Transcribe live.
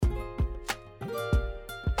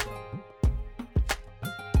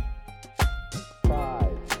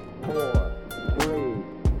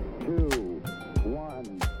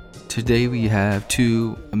Today we have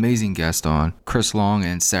two amazing guests on, Chris Long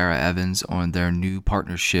and Sarah Evans, on their new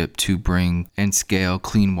partnership to bring and scale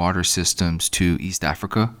clean water systems to East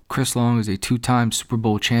Africa. Chris Long is a two-time Super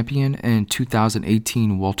Bowl champion and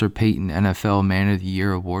 2018 Walter Payton NFL Man of the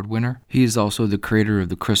Year award winner. He is also the creator of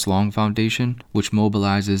the Chris Long Foundation, which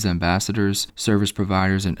mobilizes ambassadors, service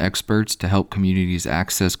providers, and experts to help communities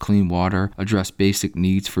access clean water, address basic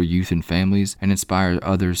needs for youth and families, and inspire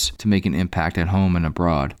others to make an impact at home and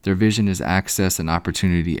abroad. Their vision is access and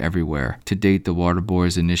opportunity everywhere. To date, the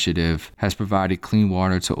Waterboys initiative has provided clean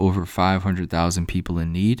water to over 500,000 people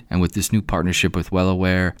in need, and with this new partnership with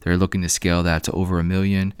WellAware, they're looking to scale that to over 1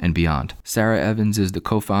 million and beyond. Sarah Evans is the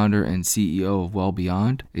co-founder and CEO of Well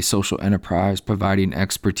Beyond, a social enterprise providing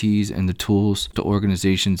expertise and the tools to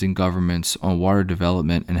organizations and governments on water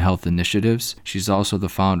development and health initiatives. She's also the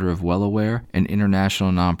founder of WellAware, an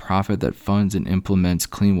international nonprofit that funds and implements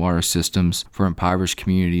clean water systems for impoverished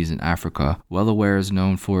communities in Africa. WellAware is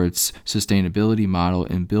known for its sustainability model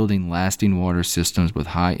in building lasting water systems with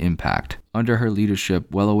high impact. Under her leadership,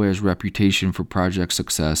 WellAware's reputation for project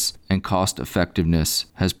success and cost effectiveness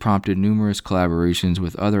has prompted numerous collaborations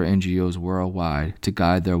with other NGOs worldwide to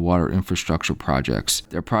guide their water infrastructure projects.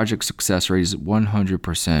 Their project success rate is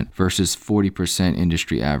 100% versus 40%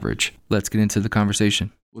 industry average. Let's get into the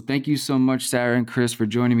conversation. Well, thank you so much, Sarah and Chris, for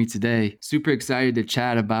joining me today. Super excited to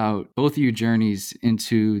chat about both of your journeys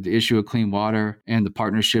into the issue of clean water and the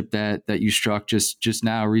partnership that you struck just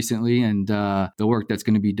now recently. And the work that's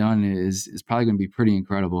going to be done is probably going to be pretty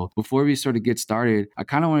incredible. Before we sort of get started, I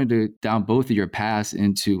kind of wanted to down both of your paths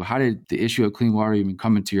into how did the issue of clean water even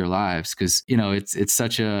come into your lives? Because, you know, it's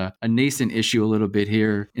such a nascent issue a little bit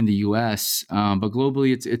here in the U.S., but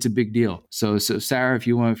globally it's a big deal. So Sarah, if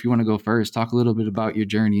you want to go first, talk a little bit about your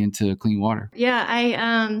journey into clean water. Yeah,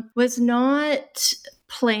 I was not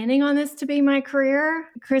planning on this to be my career.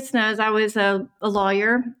 Chris knows I was a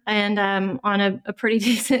lawyer and on a pretty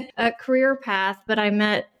decent career path, but I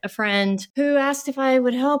met a friend who asked if I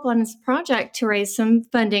would help on this project to raise some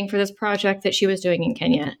funding for this project that she was doing in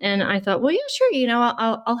Kenya. And I thought, well, yeah, sure,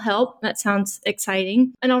 I'll help. That sounds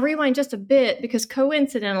exciting. And I'll rewind just a bit because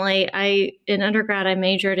coincidentally, in undergrad, I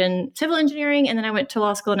majored in civil engineering, and then I went to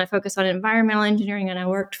law school and I focused on environmental engineering, and I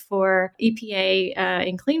worked for EPA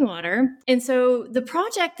in clean water. And so the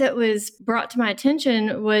project that was brought to my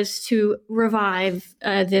attention was to revive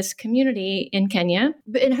this community in Kenya.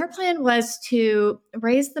 And her plan was to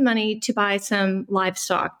raise the money to buy some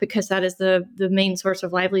livestock because that is the main source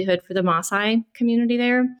of livelihood for the Maasai community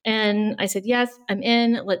there. And I said, yes, I'm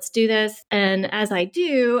in, let's do this. And as I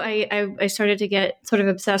do, I started to get sort of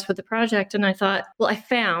obsessed with the project. And I thought, well, I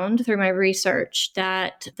found through my research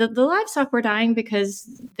that the livestock were dying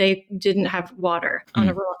because they didn't have water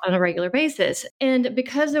on a regular basis. And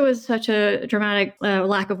because there was such a dramatic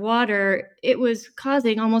lack of water, it was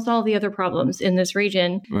causing almost all the other problems in this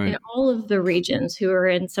region, in all of the regions who are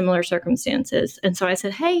in similar circumstances. And so I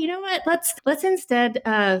said, hey, you know what? Let's instead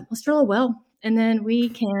let's drill a well. And then we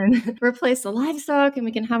can replace the livestock and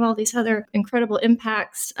we can have all these other incredible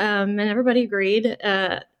impacts. And everybody agreed.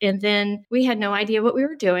 And then we had no idea what we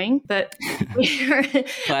were doing, but we were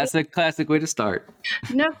classic way to start.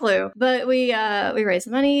 No clue. But we raised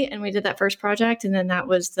the money and we did that first project. And then that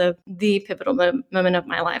was the pivotal moment of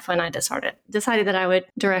my life when I decided that I would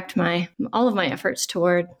direct all of my efforts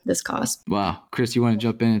toward this cause. Wow. Chris, you want to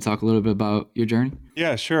jump in and talk a little bit about your journey?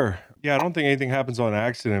 Yeah, sure. Yeah, I don't think anything happens on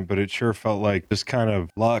accident, but it sure felt like just kind of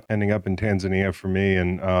luck ending up in Tanzania for me.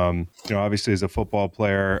 And, obviously as a football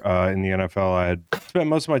player in the NFL, I had spent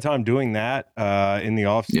most of my time doing that in the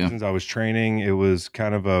off seasons. I was training. It was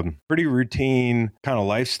kind of a pretty routine kind of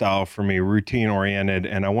lifestyle for me, routine oriented.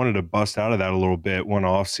 And I wanted to bust out of that a little bit one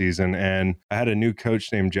off season. And I had a new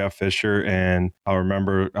coach named Jeff Fisher. And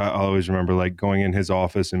I'll always remember like going in his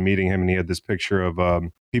office and meeting him. And he had this picture of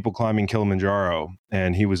people climbing Kilimanjaro,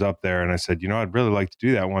 and he was up there. And I said, I'd really like to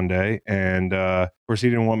do that one day. And of course, he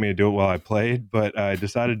didn't want me to do it while I played, but I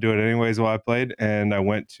decided to do it anyways while I played. And I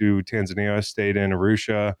went to Tanzania. I stayed in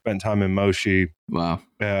Arusha, spent time in Moshi. Wow.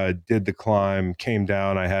 Did the climb, came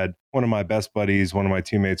down. I had one of my best buddies, one of my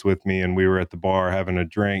teammates with me, and we were at the bar having a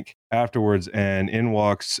drink afterwards. And in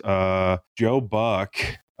walks Joe Buck,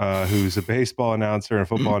 who's a baseball announcer and a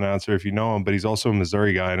football announcer, if you know him, but he's also a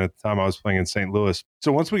Missouri guy. And at the time I was playing in St. Louis.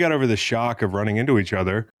 So once we got over the shock of running into each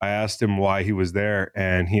other, I asked him why he was there,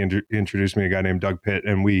 and he introduced me to a guy named Doug Pitt,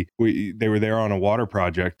 and they were there on a water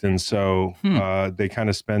project, and so they kind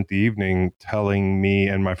of spent the evening telling me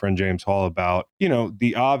and my friend James Hall about,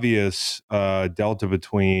 the obvious delta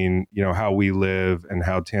between, how we live and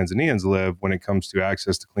how Tanzanians live when it comes to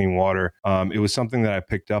access to clean water. It was something that I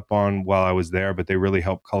picked up on while I was there, but they really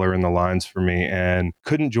helped color in the lines for me, and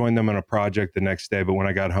couldn't join them on a project the next day. But when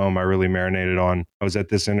I got home, I really marinated on, I was at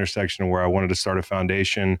this intersection where I wanted to start a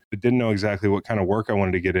foundation, but didn't know exactly what kind of work I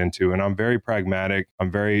wanted to get into. And I'm very pragmatic. I'm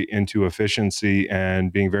very into efficiency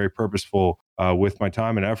and being very purposeful with my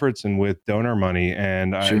time and efforts and with donor money.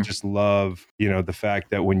 And I just love, the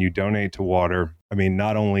fact that when you donate to water, I mean,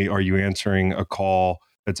 not only are you answering a call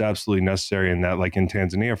that's absolutely necessary, and that, like in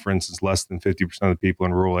Tanzania, for instance, less than 50% of the people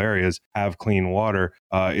in rural areas have clean water.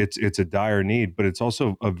 It's a dire need, but it's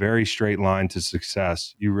also a very straight line to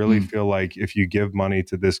success. You really feel like if you give money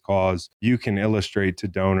to this cause, you can illustrate to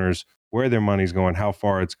donors where their money's going, how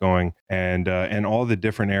far it's going, and all the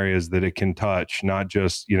different areas that it can touch, not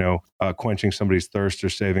just, quenching somebody's thirst or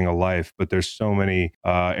saving a life, but there's so many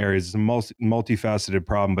areas. It's a multifaceted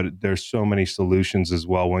problem, but there's so many solutions as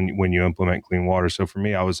well when you implement clean water. So for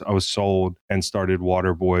me, I was sold and started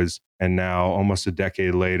Waterboys, and now almost a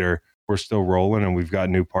decade later, we're still rolling, and we've got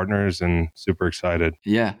new partners, and super excited.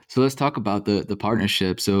 Yeah. So let's talk about the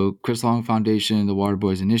partnership. So Chris Long Foundation, the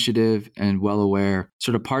Waterboys Initiative, and Well Aware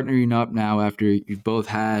sort of partnering up now after you've both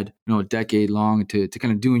had, a decade long to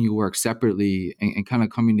kind of doing your work separately and kind of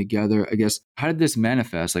coming together. I guess, how did this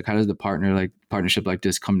manifest? Like, how does the partnership like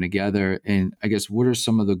this come together? And I guess, what are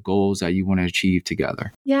some of the goals that you want to achieve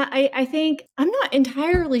together? Yeah, I think I'm not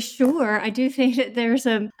entirely sure. I do think that there's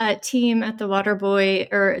a team at the Waterboy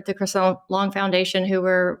or at the Chris Long Foundation who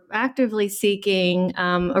were actively seeking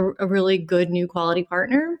a really good new quality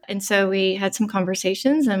partner. And so we had some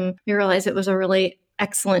conversations, and we realized it was a really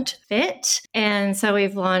excellent fit. And so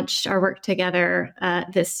we've launched our work together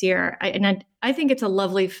this year. I think it's a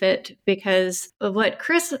lovely fit because of what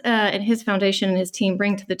Chris and his foundation and his team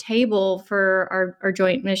bring to the table for our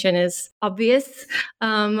joint mission is obvious.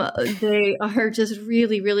 They are just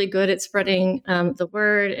really, really good at spreading the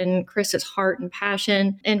word, and Chris's heart and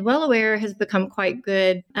passion. And Well Aware has become quite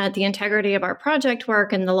good at the integrity of our project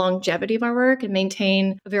work and the longevity of our work, and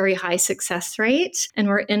maintain a very high success rate. And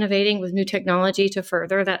we're innovating with new technology to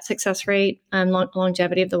further that success rate and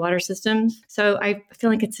longevity of the water systems. So I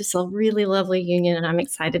feel like it's just a really lovely union, and I'm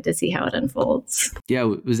excited to see how it unfolds. Yeah,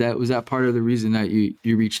 was that part of the reason that you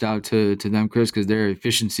reached out to them, Chris? Because their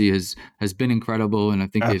efficiency has been incredible, and I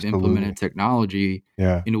think they've implemented technology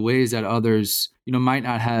in ways that others might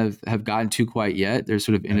not have gotten to quite yet. They're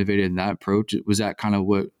sort of innovative in that approach. Was that kind of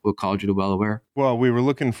what called you to Well Aware? Well, we were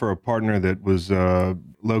looking for a partner that was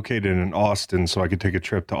located in Austin, so I could take a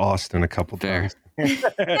trip to Austin a couple times.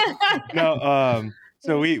 No,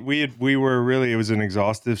 so we were really, it was an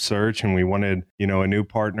exhaustive search, and we wanted, a new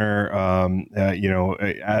partner,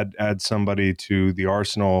 add somebody to the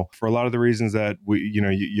arsenal for a lot of the reasons that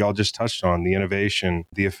y'all just touched on: the innovation,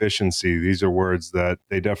 the efficiency. These are words that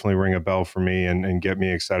they definitely ring a bell for me and get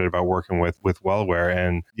me excited about working with Well Aware.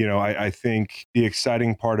 And, I think the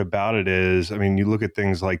exciting part about it is, you look at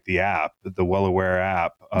things like the app, the Well Aware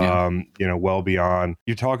app, Well Beyond.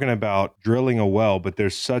 You're talking about drilling a well, but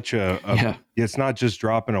there's such it's not just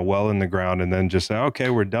dropping a well in the ground and then just say, okay,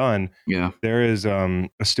 we're done. Yeah. There is a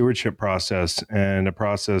stewardship process, and a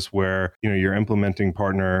process where, your implementing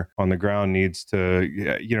partner on the ground needs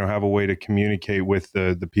to, have a way to communicate with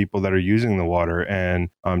the people that are using the water, and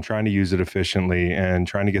trying to use it efficiently and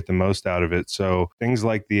trying to get the most out of it. So things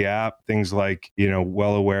like the app, things like,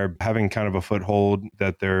 Well Aware, having kind of a foothold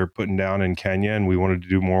that they're putting down in Kenya, and we wanted to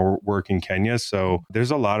do more work in Kenya. So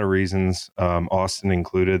there's a lot of reasons, Austin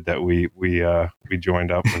included, that we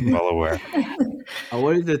joined up with Well Aware. I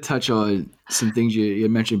wanted to touch on some things you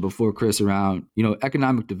mentioned before, Chris, around,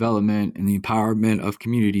 economic development and the empowerment of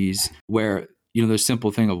communities where, the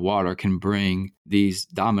simple thing of water can bring these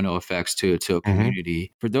domino effects to a community.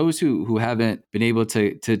 Mm-hmm. For those who haven't been able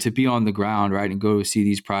to be on the ground, right, and go see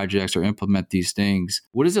these projects or implement these things,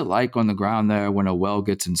 what is it like on the ground there when a well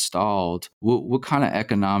gets installed? What kind of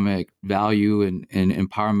economic value and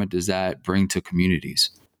empowerment does that bring to communities?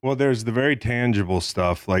 Well, there's the very tangible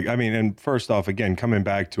stuff. And first off, again, coming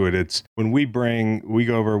back to it, it's when we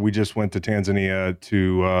go over, we just went to Tanzania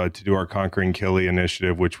to do our Conquering Kili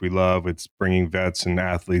initiative, which we love. It's bringing vets and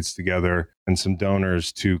athletes together and some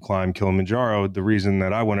donors to climb Kilimanjaro. The reason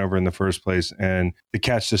that I went over in the first place, and to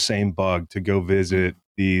catch the same bug, to go visit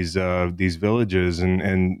these villages,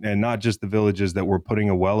 and not just the villages that we're putting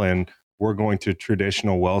a well in. We're going to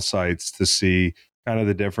traditional well sites to see, kind of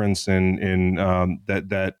the difference in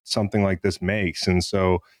that something like this makes. And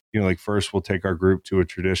so, like first we'll take our group to a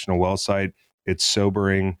traditional well site. It's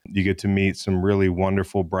sobering. You get to meet some really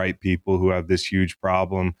wonderful, bright people who have this huge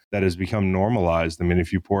problem that has become normalized. I mean,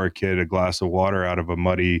 if you pour a kid a glass of water out of a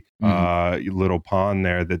muddy little pond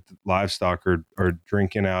there that livestock are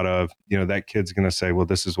drinking out of, that kid's going to say, well,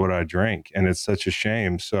 this is what I drink. And it's such a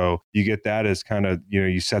shame. So you get that as kind of,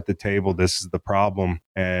 you set the table. This is the problem.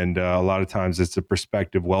 And a lot of times it's a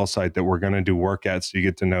prospective well site that we're going to do work at. So you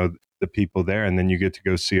get to know the people there, and then you get to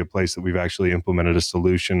go see a place that we've actually implemented a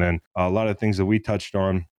solution. And a lot of things that we touched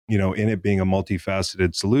on, in it being a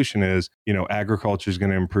multifaceted solution is, agriculture is going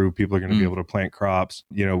to improve. People are going to be able to plant crops.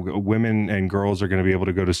 Women and girls are going to be able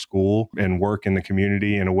to go to school and work in the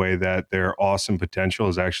community in a way that their awesome potential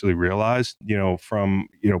is actually realized.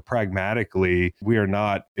 Pragmatically, we are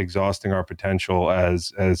not exhausting our potential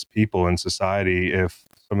as people in society if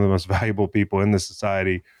some of the most valuable people in the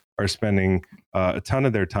society are spending a ton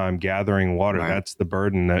of their time gathering water. Right. That's the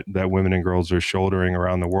burden that women and girls are shouldering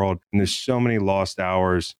around the world. And there's so many lost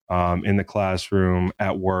hours in the classroom,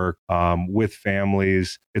 at work, with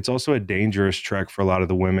families. It's also a dangerous trek for a lot of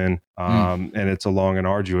the women. And it's a long and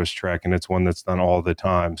arduous trek, and it's one that's done all the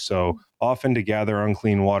time. So often to gather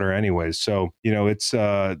unclean water anyways. So, it's,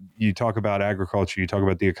 you talk about agriculture, you talk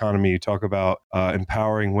about the economy, you talk about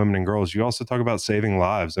empowering women and girls. You also talk about saving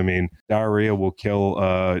lives. I mean, diarrhea will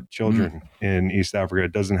kill children in East Africa.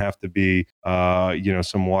 It doesn't have to be,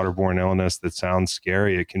 some waterborne illness that sounds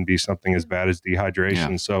scary. It can be something as bad as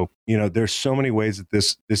dehydration. Yeah. So, there's so many ways that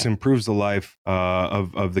this improves the life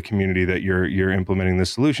of the community that you're implementing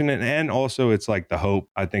this solution. And also it's like the hope,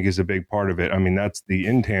 I think, is a big part of it. I mean, that's the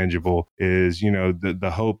intangible is,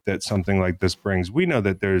 the hope that something like this brings. We know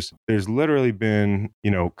that there's literally been,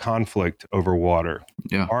 conflict over water,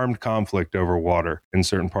 armed conflict over water in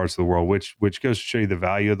certain parts of the world, which goes to show you the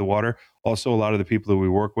value of the water. Also, a lot of the people that we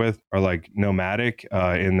work with are like nomadic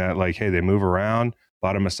in that, like, hey, they move around. A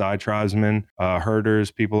lot of Maasai tribesmen, herders,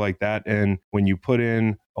 people like that. And when you put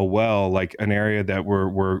in a well, like an area that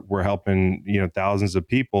we're helping, thousands of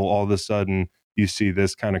people, all of a sudden you see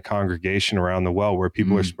this kind of congregation around the well where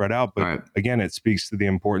people are spread out. But again, it speaks to the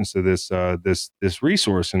importance of this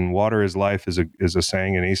resource. And water is life is a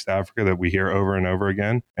saying in East Africa that we hear over and over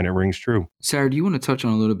again, and it rings true. Sarah, do you want to touch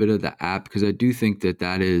on a little bit of the app? Because I do think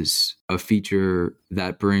that is a feature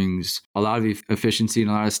that brings a lot of efficiency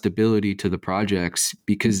and a lot of stability to the projects.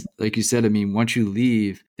 Because like you said, I mean, once you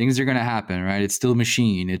leave, things are going to happen, right? It's still a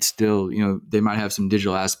machine. It's still, they might have some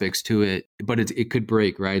digital aspects to it, but it could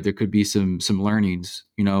break, right? There could be some learnings,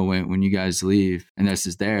 when you guys leave, and this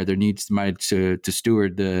is there needs somebody to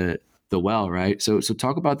steward the well, right? So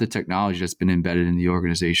talk about the technology that's been embedded in the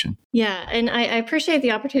organization. Yeah, and I appreciate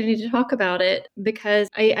the opportunity to talk about it because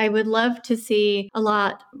I would love to see a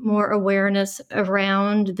lot more awareness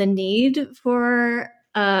around the need for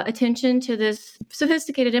attention to this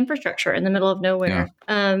sophisticated infrastructure in the middle of nowhere.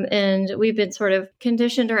 Yeah. And we've been sort of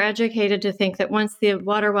conditioned or educated to think that once the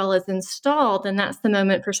water well is installed, then that's the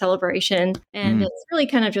moment for celebration. And it's really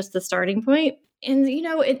kind of just the starting point. And,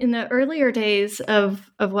 in the earlier days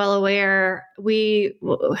of Well Aware, we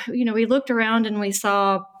looked around and we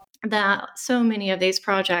saw that so many of these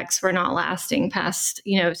projects were not lasting past,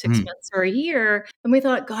 6 months or a year. And we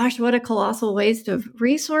thought, gosh, what a colossal waste of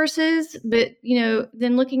resources. But,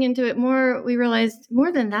 then looking into it more, we realized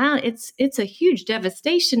more than that, it's a huge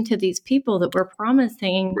devastation to these people that we're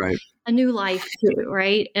promising a new life to,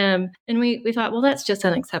 right? And we thought, well, that's just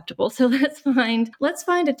unacceptable. So let's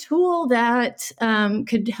find a tool that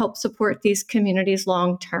could help support these communities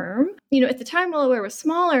long term. At the time, Well Aware was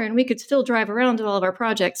smaller, and we could still drive around to all of our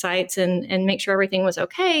project sites and make sure everything was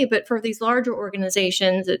okay. But for these larger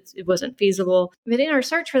organizations, it wasn't feasible. But in our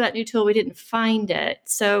search for that new tool, we didn't find it.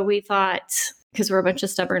 So we thought, because we're a bunch of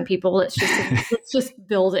stubborn people, let's just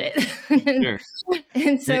build it. Sure.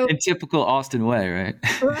 And so, in typical Austin way, right?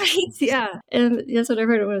 Right. Yeah. And that's what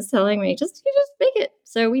everyone was telling me. Just make it.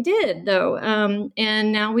 So we did, though.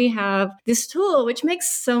 And now we have this tool, which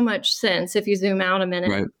makes so much sense if you zoom out a minute.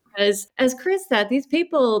 Right. Because as Chris said, these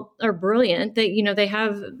people are brilliant. They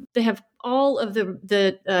have all of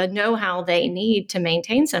the know-how they need to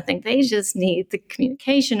maintain something. They just need the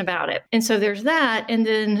communication about it. And so there's that. And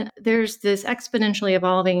then there's this exponentially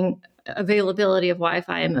evolving availability of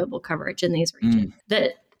Wi-Fi and mobile coverage in these regions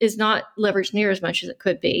that is not leveraged near as much as it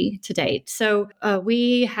could be to date. So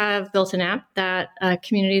we have built an app that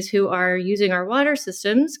communities who are using our water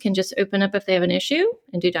systems can just open up if they have an issue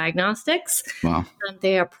and do diagnostics. Wow.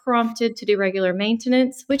 They are prompted to do regular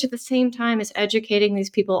maintenance, which at the same time is educating these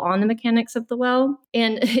people on the mechanics of the well.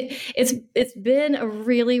 And it's been a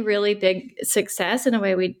really, really big success in a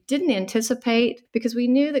way we didn't anticipate, because we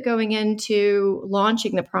knew that going into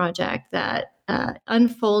launching the project that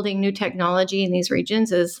unfolding new technology in these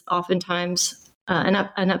regions is oftentimes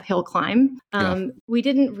an uphill climb. We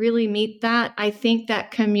didn't really meet that. I think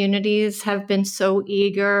that communities have been so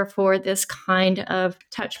eager for this kind of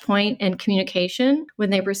touch point and communication when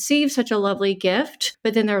they receive such a lovely gift,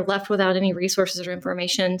 but then they're left without any resources or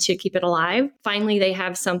information to keep it alive. Finally, they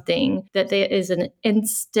have something that is an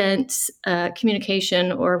instant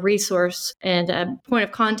communication or resource and a point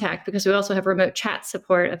of contact, because we also have remote chat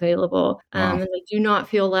support available. Wow. And they do not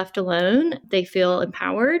feel left alone. They feel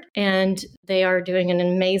empowered, and they are doing an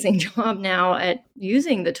amazing job now at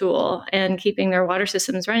using the tool and keeping their water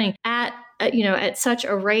systems running at such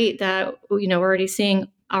a rate that, we're already seeing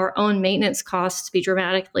our own maintenance costs be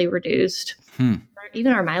dramatically reduced.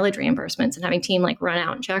 Even our mileage reimbursements, and having team run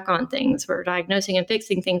out and check on things. We're diagnosing and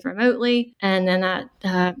fixing things remotely. And then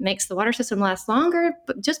that makes the water system last longer,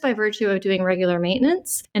 but just by virtue of doing regular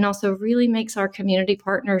maintenance, and also really makes our community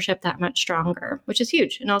partnership that much stronger, which is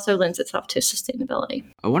huge, and also lends itself to sustainability.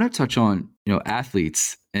 I want to touch on,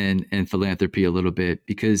 athletes and philanthropy a little bit,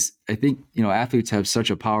 because I think, athletes have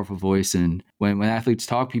such a powerful voice. And when athletes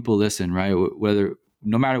talk, people listen, right?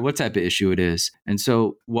 No matter what type of issue it is. And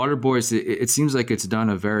so Waterboys, it seems like it's done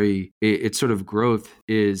its sort of growth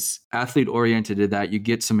is athlete oriented, in that you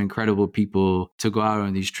get some incredible people to go out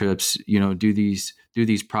on these trips, do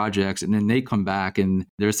these projects, and then they come back and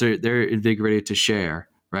they're invigorated to share.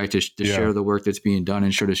 Right. To share the work that's being done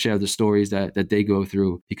and to share the stories that they go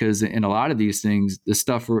through, because in a lot of these things, the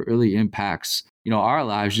stuff really impacts, our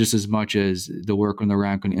lives just as much as the work on the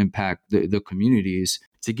ground can impact the communities.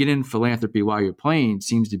 To get in philanthropy while you're playing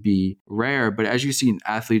seems to be rare. But as you see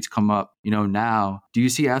athletes come up, now, do you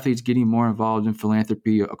see athletes getting more involved in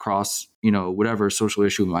philanthropy across, whatever social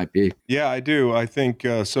issue it might be? Yeah, I do. I think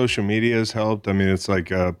social media has helped. I mean, it's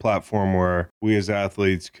like a platform where we as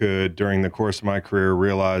athletes could, during the course of my career,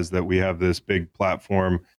 realize that we have this big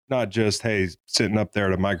platform, not just, hey, sitting up there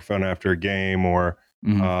at a microphone after a game or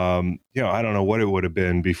I don't know what it would have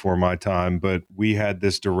been before my time, but we had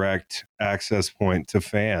this direct access point to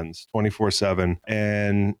fans 24/7.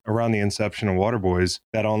 And around the inception of Waterboys,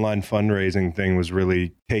 that online fundraising thing was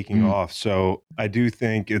really taking off. So I do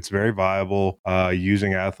think it's very viable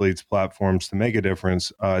using athletes' platforms to make a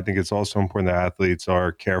difference. I think it's also important that athletes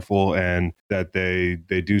are careful and that they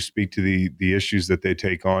do speak to the issues that they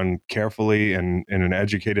take on carefully and in an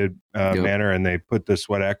educated manner, and they put the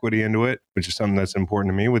sweat equity into it, which is something that's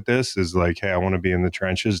important to me with this. Is like, hey, I want to be in the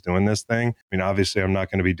trenches doing this thing. I mean, obviously, I'm not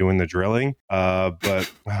going to be doing the drilling,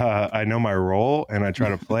 but I know my role and I try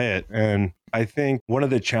to play it. And I think one of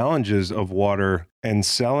the challenges of water and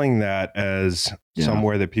selling that as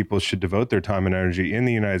somewhere that people should devote their time and energy in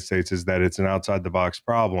the United States is that it's an outside the box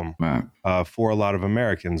problem for a lot of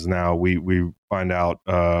Americans. Now, we find out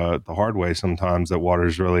the hard way sometimes that water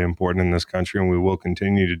is really important in this country, and we will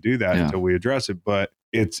continue to do that until we address it. But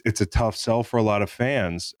it's a tough sell for a lot of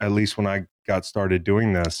fans, at least when I got started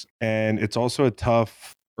doing this. And it's also a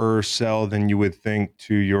tougher sell than you would think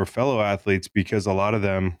to your fellow athletes, because a lot of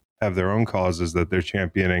them have their own causes that they're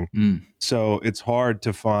championing. So it's hard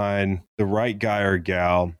to find the right guy or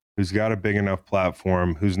gal who's got a big enough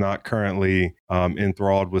platform, who's not currently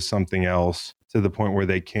enthralled with something else to the point where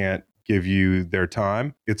they can't give you their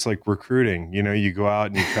time. It's like recruiting. You go out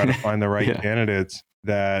and you try to find the right candidates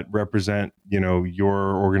that represent,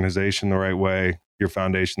 your organization the right way, your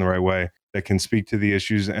foundation the right way, that can speak to the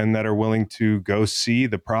issues and that are willing to go see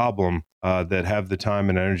the problem, that have the time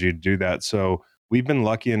and energy to do that. So we've been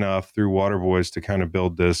lucky enough through Waterboys to kind of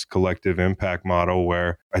build this collective impact model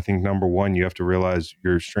where I think, number one, you have to realize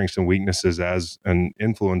your strengths and weaknesses as an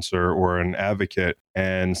influencer or an advocate.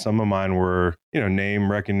 And some of mine were, name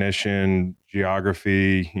recognition,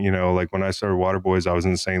 geography. Like when I started Waterboys, I was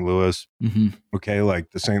in St. Louis. Okay,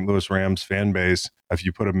 like the St. Louis Rams fan base, if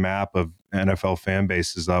you put a map of NFL fan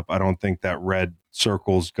bases up, I don't think that red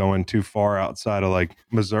circle's going too far outside of like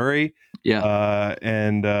Missouri.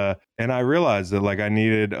 And I realized that I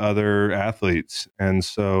needed other athletes. And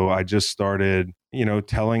so I just started,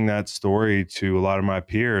 telling that story to a lot of my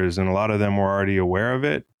peers, and a lot of them were already aware of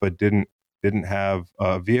it, but didn't didn't have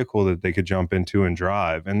a vehicle that they could jump into and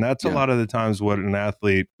drive. And that's a Yeah. lot of the times what an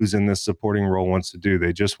athlete who's in this supporting role wants to do.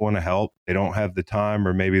 They just want to help. They don't have the time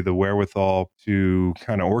or maybe the wherewithal to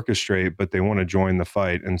kind of orchestrate, but they want to join the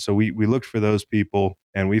fight. And so we looked for those people,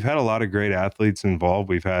 and we've had a lot of great athletes involved.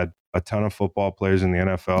 We've had a ton of football players in the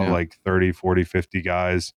NFL, like 30, 40, 50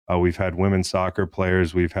 guys. We've had women's soccer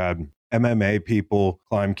players. We've had MMA people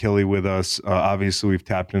climb Killy with us. Obviously, we've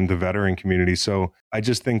tapped into the veteran community. So I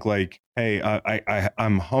just think like, hey,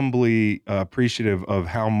 I'm humbly appreciative of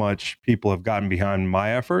how much people have gotten behind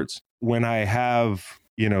my efforts. When I have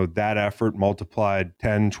that effort multiplied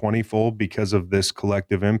 10, 20 fold because of this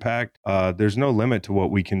collective impact, there's no limit to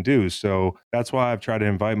what we can do. So that's why I've tried to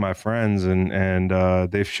invite my friends, and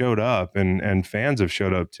they've showed up, and fans have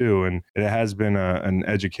showed up too. And it has been an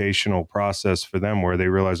educational process for them where they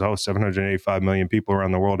realize, 785 million people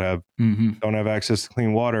around the world don't have access to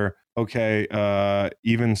clean water. Okay,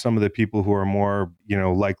 even some of the people who are more,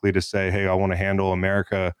 likely to say, hey, I want to handle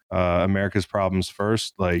America's problems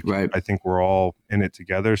first. Like, Right. I think we're all in it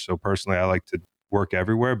together. So personally, I like to work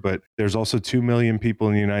everywhere, but there's also 2 million people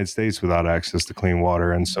in the United States without access to clean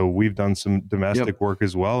water. And so we've done some domestic work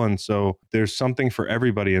as well. And so there's something for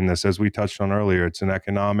everybody in this, as we touched on earlier. It's an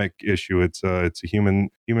economic issue. It's a human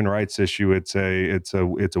rights issue. It's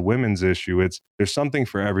a women's issue. There's something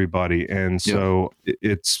for everybody. And so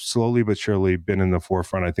it's slowly but surely been in the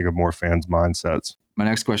forefront, I think, of more fans' mindsets. My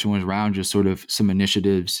next question was around just sort of some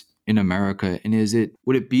initiatives in America. And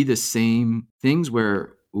would it be the same things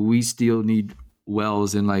where we still need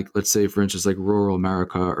wells in, like, let's say, for instance, like rural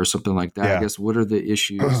America or something like that? I guess, what are the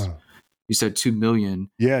issues? You said 2 million.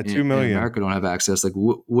 Yeah, 2 million. In America don't have access. Like,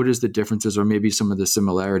 what is the differences, or maybe some of the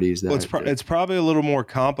similarities? It's probably a little more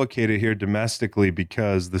complicated here domestically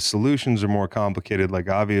because the solutions are more complicated. Like,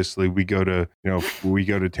 obviously, we go to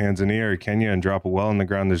Tanzania or Kenya and drop a well in the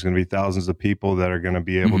ground. There's going to be thousands of people that are going to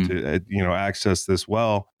be able to, access this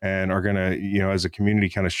well and are going to, as a community,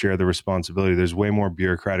 kind of share the responsibility. There's way more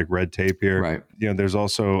bureaucratic red tape here. Right. There's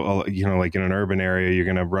also, like in an urban area, you're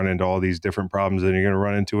going to run into all these different problems that you're going to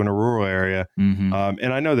run into in a rural area. And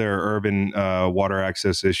I know there are urban water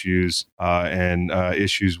access issues and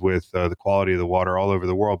issues with the quality of the water all over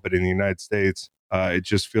the world, but in the United States, it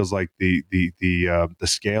just feels like the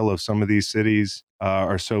scale of some of these cities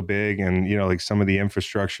are so big, and like some of the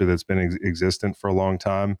infrastructure that's been existent for a long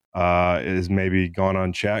time is maybe gone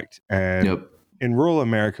unchecked. And in rural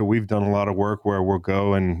America, we've done a lot of work where we'll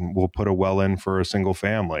go and we'll put a well in for a single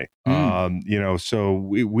family. So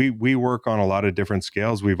we work on a lot of different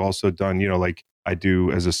scales. We've also done, like I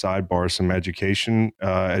do as a sidebar, some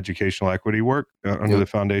educational equity work under the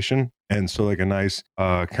foundation. And so like a nice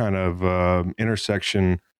kind of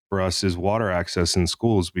intersection for us is water access in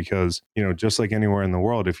schools, because, just like anywhere in the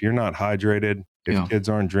world, if you're not hydrated, if kids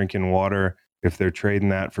aren't drinking water, if they're trading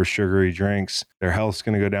that for sugary drinks, their health's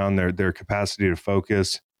going to go down, their capacity to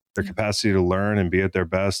focus, their capacity to learn and be at their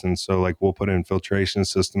best. And so like we'll put in filtration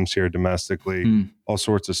systems here domestically, all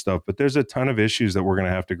sorts of stuff. But there's a ton of issues that we're going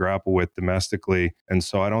to have to grapple with domestically. And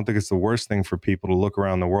so I don't think it's the worst thing for people to look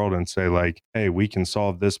around the world and say like, hey, we can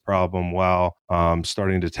solve this problem while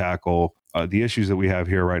starting to tackle the issues that we have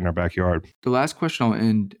here right in our backyard. The last question I'll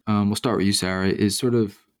end, we'll start with you, Sarah, is sort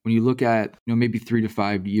of when you look at, maybe 3 to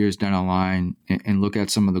 5 years down the line and look at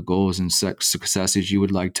some of the goals and successes you would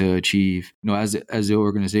like to achieve, as the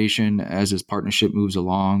organization, as this partnership moves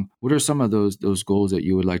along, what are some of those goals that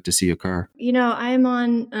you would like to see occur? I'm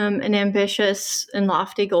on an ambitious and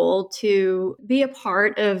lofty goal to be a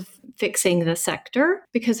part of fixing the sector,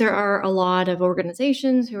 because there are a lot of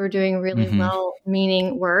organizations who are doing really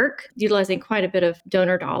well-meaning work, utilizing quite a bit of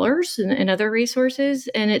donor dollars and other resources,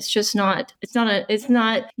 and it's just not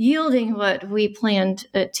yielding what we planned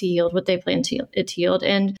to yield, what they planned to yield.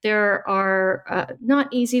 And there are not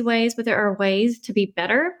easy ways, but there are ways to be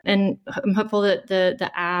better. And I'm hopeful that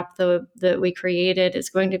the app that we created is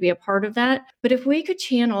going to be a part of that. But if we could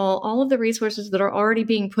channel all of the resources that are already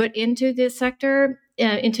being put into this sector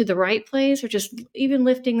into the right place, or just even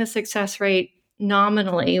lifting the success rate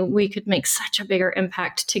nominally, we could make such a bigger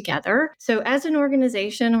impact together. So as an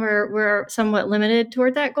organization, we're somewhat limited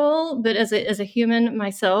toward that goal, but as a human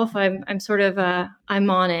myself, I'm sort of I'm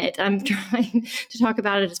on it. I'm trying to talk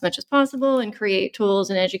about it as much as possible and create tools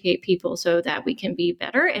and educate people so that we can be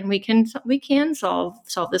better and we can solve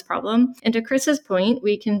this problem. And to Chris's point,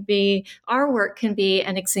 our work can be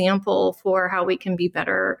an example for how we can be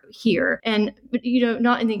better here. And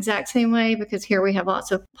not in the exact same way, because here we have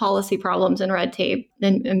lots of policy problems and red tape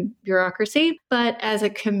and bureaucracy, but as a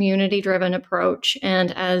community-driven approach,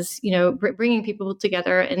 and as bringing people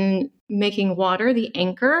together and making water the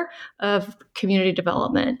anchor of community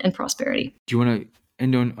development and prosperity. Do you want to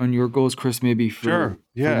end on your goals, Chris, maybe for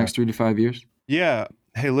the next 3 to 5 years? Yeah.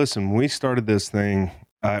 Hey, listen, when we started this thing,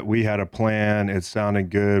 we had a plan. It sounded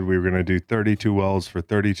good. We were going to do 32 wells for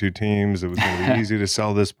 32 teams. It was going to be easy to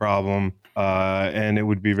sell this problem. And it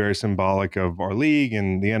would be very symbolic of our league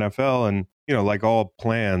and the NFL. And, like all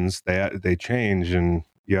plans, they change and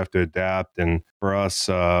you have to adapt. And for us,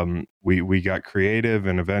 we got creative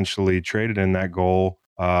and eventually traded in that goal.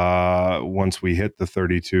 Once we hit the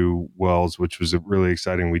 32 wells, which was really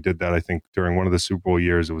exciting. We did that, I think, during one of the Super Bowl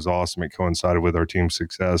years. It was awesome. It coincided with our team's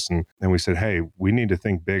success. And then we said, hey, we need to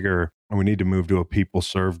think bigger and we need to move to a people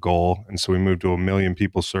serve goal. And so we moved to 1 million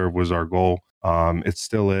people served was our goal. It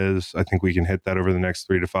still is. I think we can hit that over the next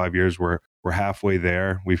 3 to 5 years. We're halfway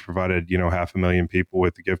there. We've provided, 500,000 people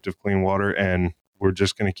with the gift of clean water, and we're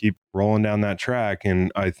just going to keep rolling down that track.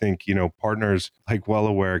 And I think, partners like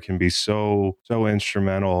WellAware can be so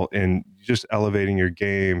instrumental in just elevating your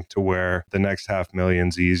game to where the next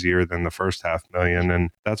 500,000's easier than the first 500,000.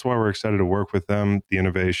 And that's why we're excited to work with them. The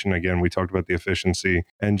innovation, again, we talked about the efficiency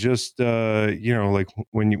and just, like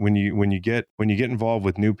when you get involved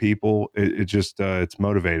with new people, it's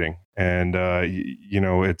motivating and,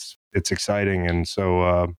 it's exciting. And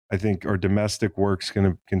so I think our domestic work's going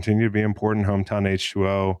to continue to be important. Hometown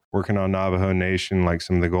H2O, working on Navajo Nation, like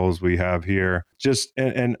some of the goals we have here. Just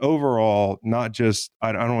and overall, not just,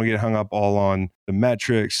 I don't want to get hung up all on the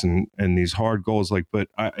metrics and these hard goals, but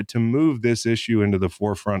to move this issue into the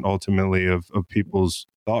forefront ultimately of people's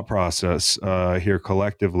thought process here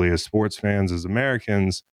collectively as sports fans, as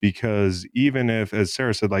Americans, because even if, as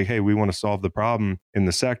Sarah said, like, hey, we want to solve the problem in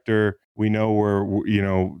the sector, we know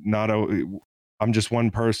I'm just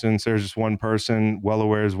one person, Sarah's just one person,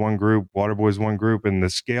 WellAware is one group, Waterboys one group, and the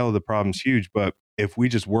scale of the problem's huge. But if we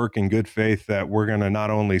just work in good faith that we're going to not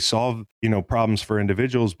only solve, problems for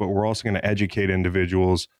individuals, but we're also going to educate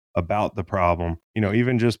individuals about the problem,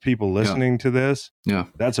 even just people listening to this,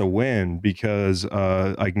 that's a win, because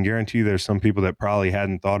I can guarantee you there's some people that probably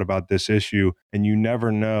hadn't thought about this issue, and you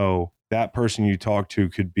never know, that person you talk to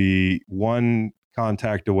could be one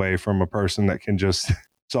contact away from a person that can just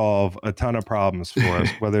solve a ton of problems for us,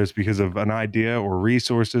 whether it's because of an idea or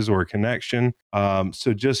resources or a connection.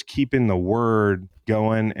 So just keeping the word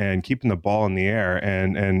going and keeping the ball in the air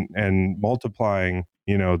and multiplying,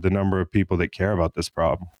 the number of people that care about this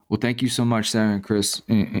problem. Well, thank you so much, Sarah and Chris.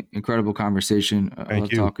 Incredible conversation. I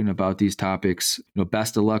love talking about these topics.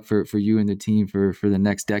 Best of luck for you and the team for the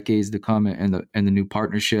next decades to come and the new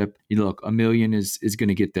partnership. Look, 1 million is going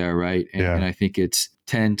to get there, right? And I think it's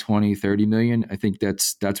 10, 20, 30 million. I think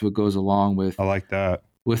that's what goes along with. I like that.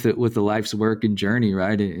 With the life's work and journey,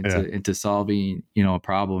 right? Into solving, a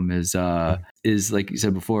problem is like you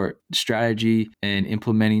said before, strategy and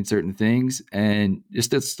implementing certain things, and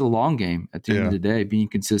just that's the long game at the end of the day, being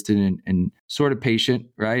consistent and sort of patient,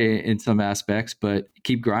 right? In some aspects, but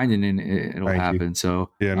keep grinding and it'll happen.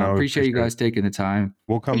 So I appreciate you guys taking the time.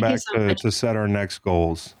 We'll come back to set our next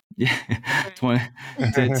goals. Yeah.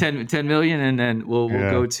 10 million, and then we'll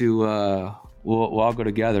go to, we'll all go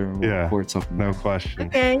together and we'll report something. No question.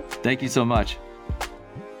 Okay. Thank you so much.